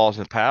 our balls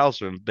and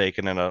paddles are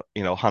baking in a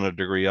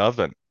 100-degree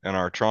oven in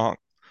our trunk,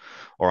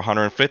 or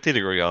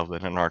 150-degree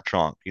oven in our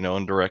trunk,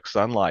 in direct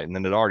sunlight, and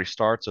then it already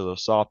starts at a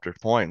softer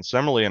point. And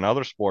similarly, in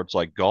other sports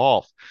like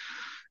golf,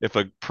 if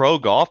a pro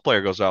golf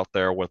player goes out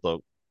there with a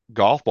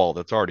golf ball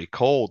that's already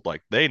cold,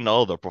 like they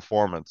know the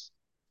performance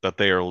that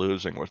they are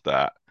losing with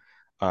that.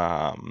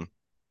 Um,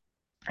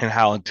 and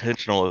how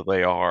intentional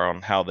they are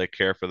on how they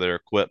care for their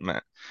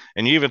equipment.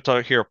 And you even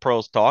hear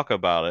pros talk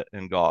about it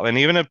in golf, and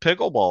even in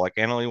pickleball, like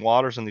Annalie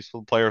Waters and these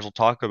players will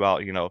talk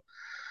about,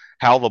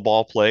 how the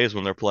ball plays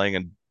when they're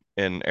playing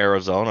in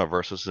Arizona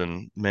versus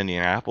in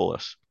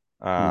Minneapolis,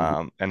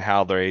 Mhm. and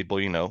how they're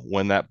able,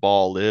 when that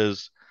ball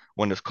is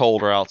when it's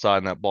colder outside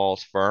and that ball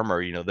is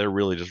firmer, they're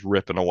really just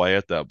ripping away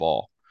at that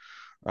ball.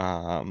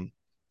 Um,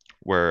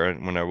 where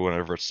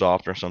whenever it's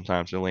softer,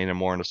 sometimes they're leaning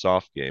more into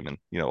soft game, and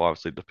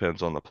obviously it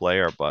depends on the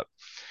player, but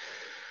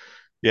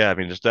yeah, I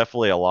mean, there's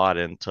definitely a lot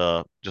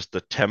into just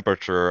the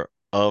temperature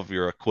of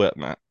your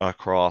equipment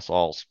across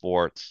all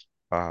sports,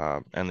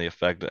 and the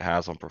effect it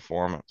has on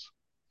performance.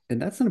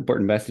 And that's an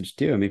important message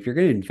too. I mean, if you're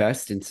going to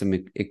invest in some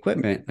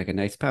equipment like a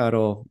nice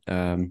paddle,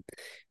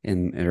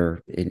 and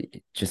or in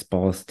just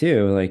balls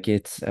too, like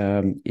it's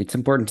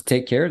important to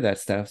take care of that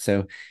stuff.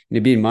 So,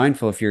 being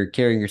mindful if you're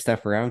carrying your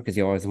stuff around because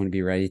you always want to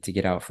be ready to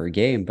get out for a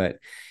game, but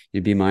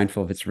you'd be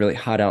mindful if it's really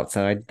hot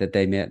outside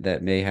that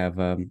may have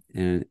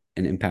an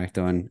impact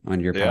on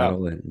your Yeah,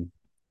 paddle. And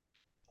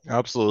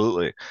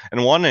absolutely.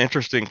 And one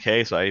interesting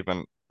case I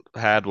even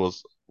had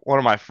was one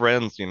of my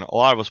friends, a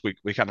lot of us,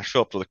 we kind of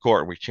show up to the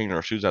court and we change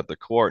our shoes at the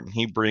court, and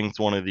he brings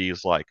one of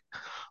these like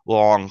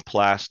long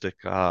plastic,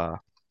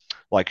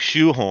 like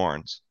shoe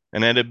horns.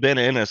 And it had been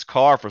in his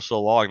car for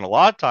so long. And a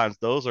lot of times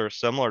those are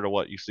similar to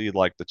what you see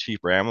like the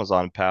cheaper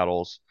Amazon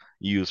paddles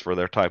use for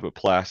their type of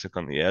plastic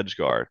on the edge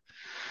guard.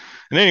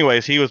 And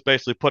anyways, he was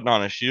basically putting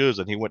on his shoes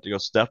and he went to go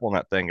step on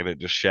that thing and it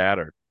just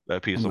shattered, that oh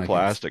piece of my goodness,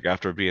 plastic,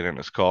 after being in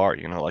his car,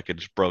 like it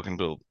just broke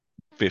into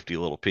 50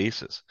 little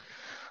pieces.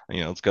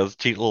 It's because a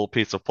cheap little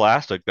piece of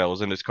plastic that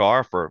was in his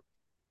car for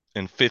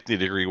in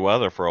 50-degree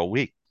weather for a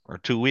week or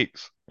 2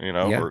 weeks,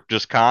 yeah, or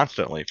just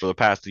constantly for the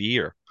past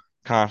year,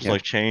 yeah. constantly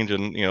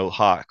changing,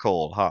 hot,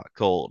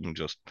 cold, and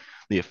just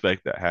the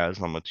effect that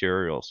has on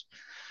materials.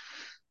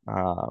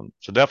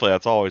 So definitely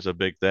that's always a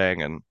big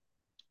thing. And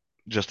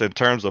just in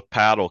terms of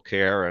paddle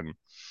care and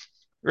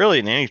really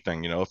in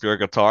anything, if you're a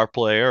guitar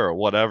player or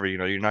whatever,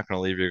 you're not going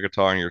to leave your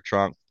guitar in your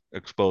trunk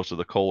exposed to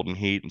the cold and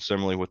heat. And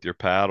similarly with your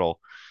paddle,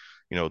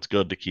 it's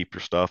good to keep your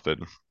stuff in,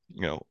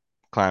 you know,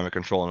 climate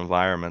controlled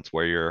environments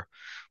where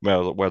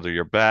whether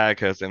your bag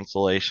has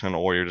insulation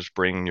or you're just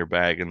bringing your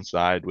bag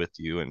inside with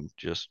you and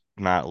just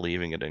not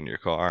leaving it in your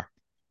car.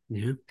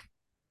 Yeah.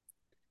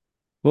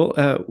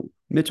 Well,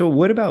 Mitchell,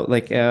 what about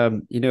like,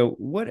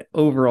 what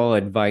overall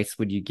advice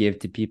would you give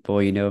to people,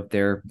 if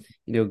they're,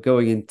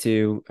 going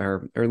into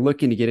or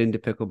looking to get into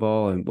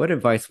pickleball, and what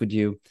advice would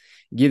you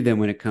give them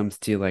when it comes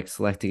to like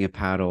selecting a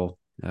paddle?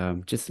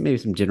 Just maybe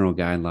some general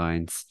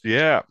guidelines.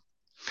 Yeah.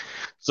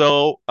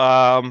 So,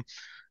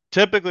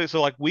 typically,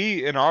 so like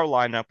we in our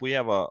lineup, we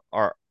have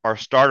our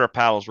starter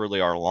paddle is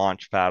really our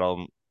launch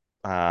paddle.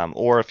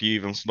 Or if you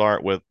even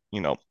start with,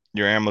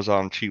 your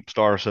Amazon cheap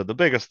starter set, the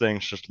biggest thing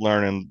is just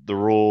learning the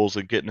rules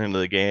and getting into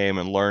the game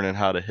and learning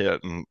how to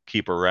hit and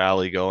keep a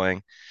rally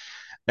going.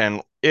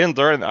 And in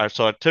during that,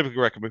 so I typically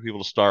recommend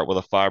people to start with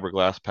a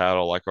fiberglass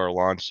paddle like our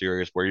launch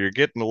series, where you're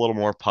getting a little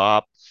more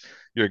pop.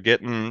 You're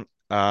getting,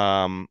 you're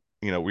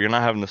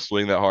not having to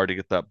swing that hard to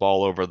get that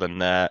ball over the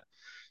net.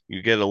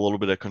 You get a little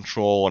bit of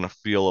control and a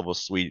feel of a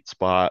sweet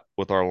spot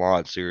with our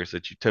launch series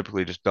that you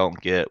typically just don't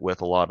get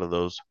with a lot of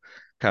those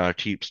kind of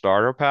cheap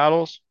starter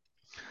paddles.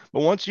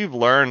 But once you've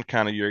learned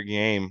kind of your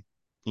game,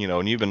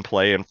 and you've been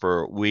playing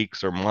for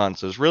weeks or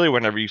months, is really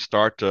whenever you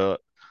start to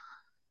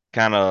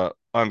kind of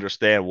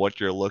understand what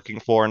you're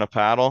looking for in a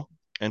paddle.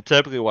 And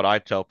typically, what I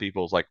tell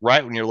people is like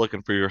right when you're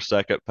looking for your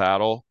second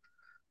paddle,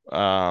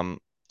 um,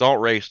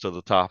 don't race to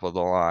the top of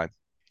the line.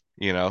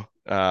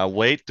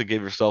 Wait to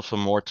give yourself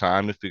some more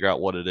time to figure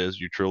out what it is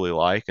you truly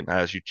like, and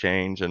as you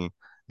change and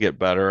get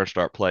better and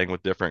start playing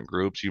with different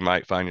groups, you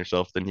might find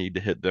yourself the need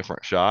to hit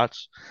different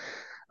shots.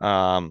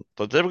 So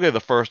typically the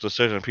first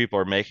decision people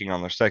are making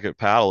on their second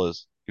paddle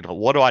is,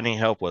 what do I need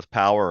help with,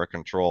 power or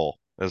control?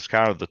 It's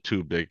kind of the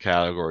two big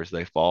categories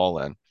they fall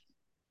in.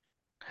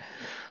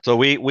 So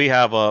we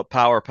have a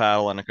power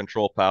paddle and a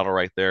control paddle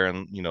right there,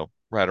 and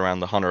right around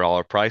the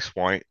 $100 price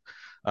point.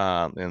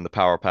 And the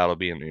power paddle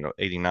being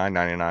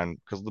 89.99,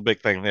 because the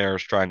big thing there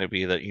is trying to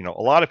be that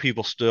a lot of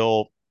people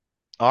still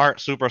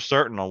aren't super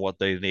certain on what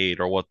they need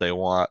or what they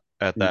want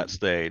at that Mm,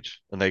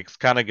 stage, and they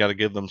kind of got to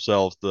give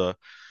themselves the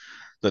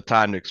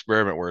time to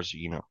experiment. Whereas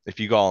if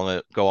you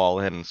go all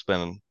in and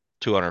spend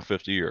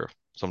 250 or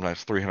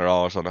sometimes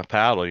 $300 on a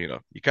paddle, you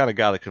kind of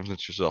got to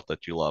convince yourself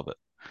that you love it.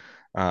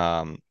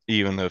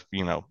 Even if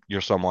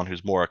you're someone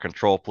who's more a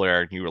control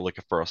player and you were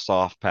looking for a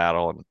soft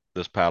paddle and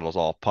this paddle's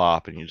all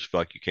pop and you just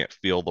feel like you can't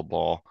feel the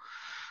ball,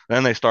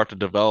 then they start to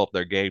develop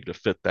their game to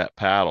fit that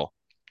paddle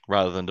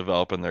rather than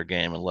developing their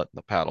game and letting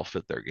the paddle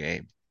fit their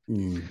game.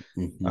 mhm.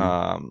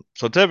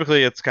 So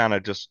typically it's kind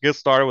of just get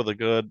started with a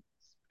good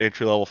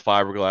entry level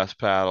fiberglass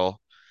paddle.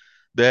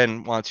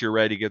 Then once you're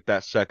ready to get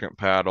that second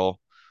paddle,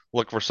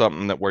 look for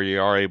something that where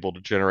you are able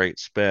to generate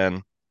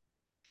spin,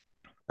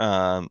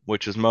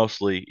 which is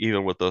mostly,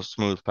 even with a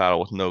smooth paddle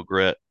with no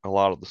grit, a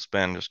lot of the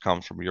spin just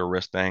comes from your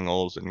wrist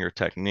angles and your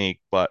technique.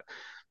 But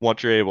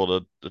once you're able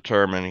to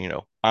determine,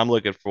 I'm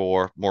looking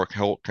for more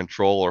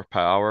control or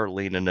power,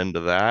 leaning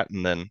into that.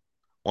 And then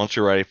once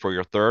you're ready for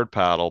your third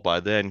paddle, by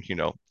then,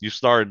 you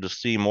started to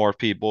see more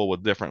people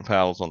with different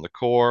paddles on the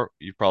court.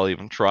 You probably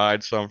even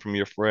tried some from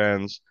your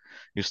friends.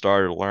 You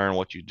started to learn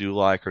what you do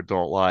like or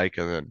don't like.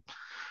 And then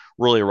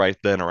really right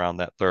then around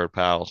that third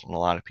paddle is when a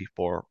lot of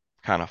people are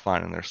kind of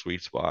finding their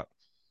sweet spot.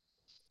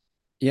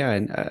 Yeah,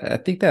 and I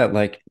think that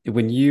like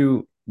when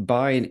you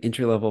buy an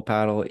entry level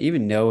paddle,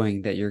 even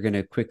knowing that you're going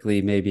to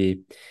quickly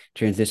maybe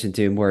transition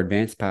to a more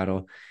advanced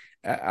paddle,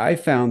 I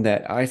found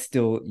that I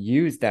still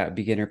use that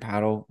beginner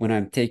paddle when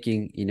I'm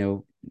taking,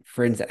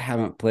 friends that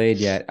haven't played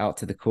yet out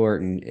to the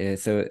court, and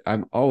so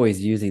I'm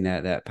always using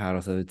that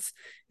paddle. So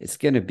it's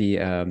going to be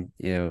a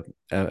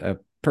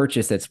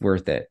purchase that's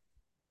worth it.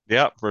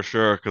 Yeah, for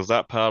sure. Because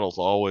that paddle's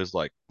always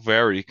like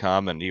very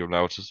common. Even though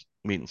I was just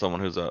meeting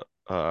someone who's a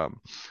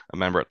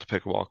member at the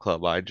pickleball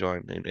club I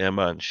joined named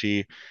Emma, and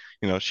she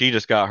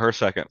just got her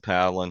second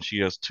paddle, and she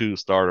has two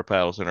starter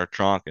paddles in her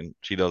trunk, and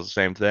she does the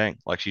same thing.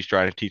 Like she's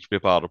trying to teach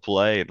people how to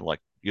play, and like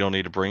you don't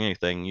need to bring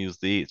anything, use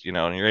these,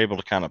 and you're able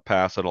to kind of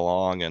pass it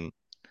along, and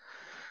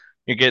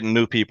you're getting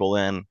new people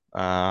in,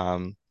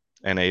 and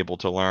able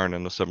to learn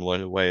in a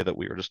similar way that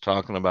we were just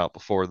talking about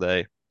before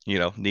they,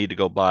 need to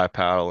go buy a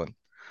paddle and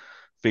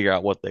figure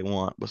out what they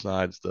want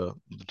besides the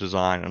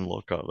design and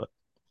look of it.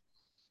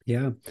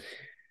 Yeah.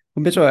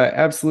 Well, Mitchell, I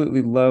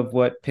absolutely love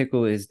what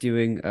Pickle is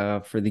doing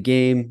for the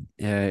game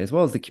as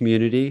well as the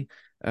community.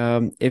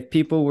 If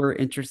people were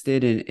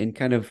interested in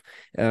kind of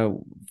uh,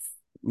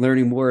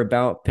 learning more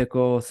about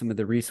Pickle, some of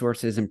the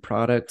resources and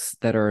products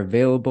that are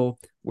available,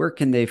 where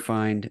can they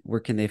find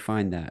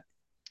that?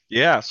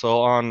 Yeah,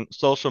 so on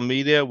social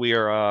media, we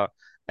are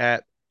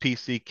at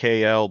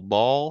PCKL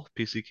Ball,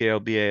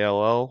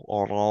 PCKLBALL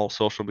on all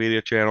social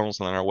media channels,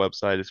 and then our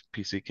website is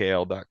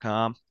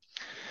pckl.com.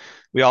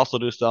 We also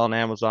do sell on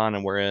Amazon,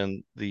 and we're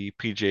in the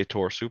PGA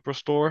Tour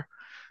Superstore.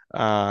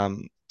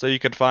 So you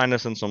can find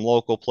us in some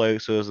local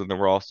places, and then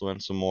we're also in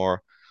some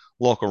more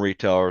local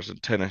retailers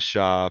and tennis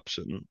shops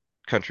and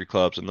country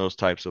clubs and those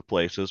types of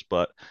places.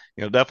 But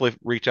definitely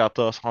reach out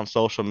to us on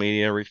social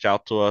media, reach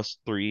out to us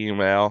through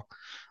email,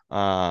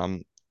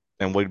 um,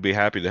 and we'd be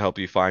happy to help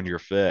you find your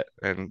fit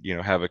and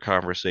have a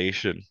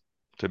conversation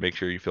to make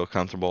sure you feel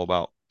comfortable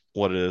about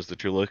what it is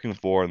that you're looking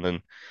for, and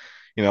then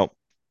you know,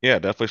 yeah,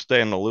 definitely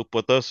stay in the loop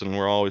with us. And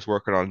we're always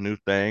working on new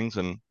things.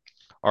 And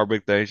our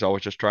big thing is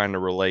always just trying to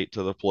relate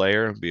to the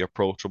player and be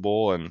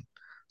approachable and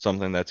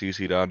something that's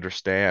easy to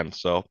understand.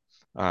 So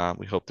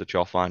we hope that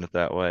y'all find it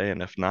that way.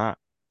 And if not,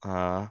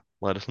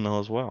 let us know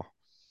as well.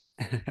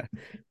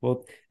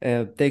 Well,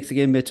 thanks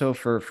again, Mitchell,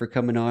 for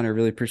coming on. I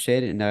really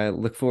appreciate it, and I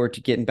look forward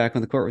to getting back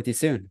on the court with you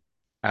soon.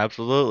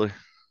 Absolutely.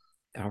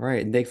 All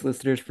right, and thanks,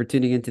 listeners, for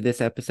tuning into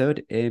this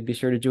episode, and be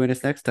sure to join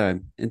us next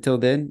time. Until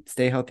then,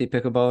 stay healthy,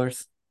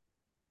 pickleballers.